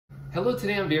Hello,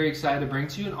 today I'm very excited to bring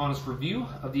to you an honest review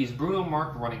of these Bruno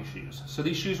Marc running shoes. So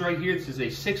these shoes right here, this is a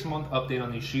 6-month update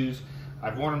on these shoes.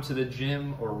 I've worn them to the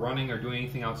gym or running or doing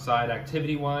anything outside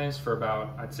activity-wise for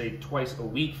about, I'd say twice a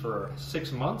week for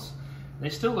 6 months. They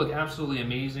still look absolutely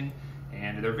amazing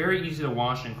and they're very easy to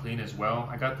wash and clean as well.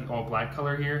 I got the all black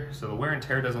color here, so the wear and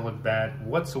tear doesn't look bad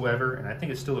whatsoever, and I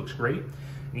think it still looks great.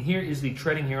 And here is the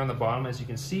treading here on the bottom. As you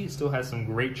can see, it still has some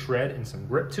great tread and some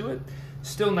grip to it.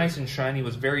 Still nice and shiny. It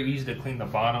was very easy to clean the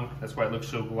bottom. That's why it looks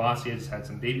so glossy. I just had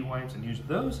some baby wipes and used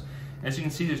those. As you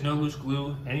can see, there's no loose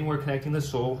glue anywhere connecting the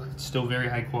sole. It's still very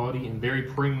high quality and very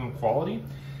premium quality.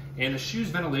 And the shoe's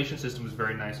ventilation system is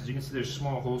very nice. As you can see, there's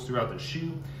small holes throughout the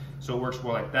shoe, so it works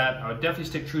well like that. I would definitely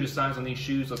stick true to size on these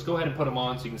shoes. Let's go ahead and put them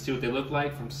on so you can see what they look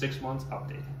like from 6 months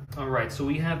update. Alright, so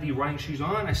we have the running shoes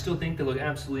on. I still think they look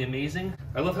absolutely amazing.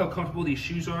 I love how comfortable these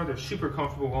shoes are. They're super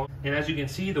comfortable. And as you can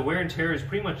see, the wear and tear is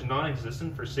pretty much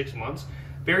non-existent for 6 months.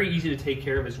 Very easy to take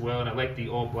care of as well, and I like the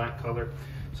all black color.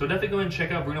 So definitely go ahead and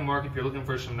check out Bruno Marc if you're looking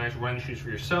for some nice running shoes for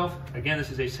yourself. Again,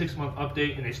 this is a 6-month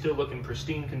update and they still look in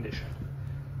pristine condition.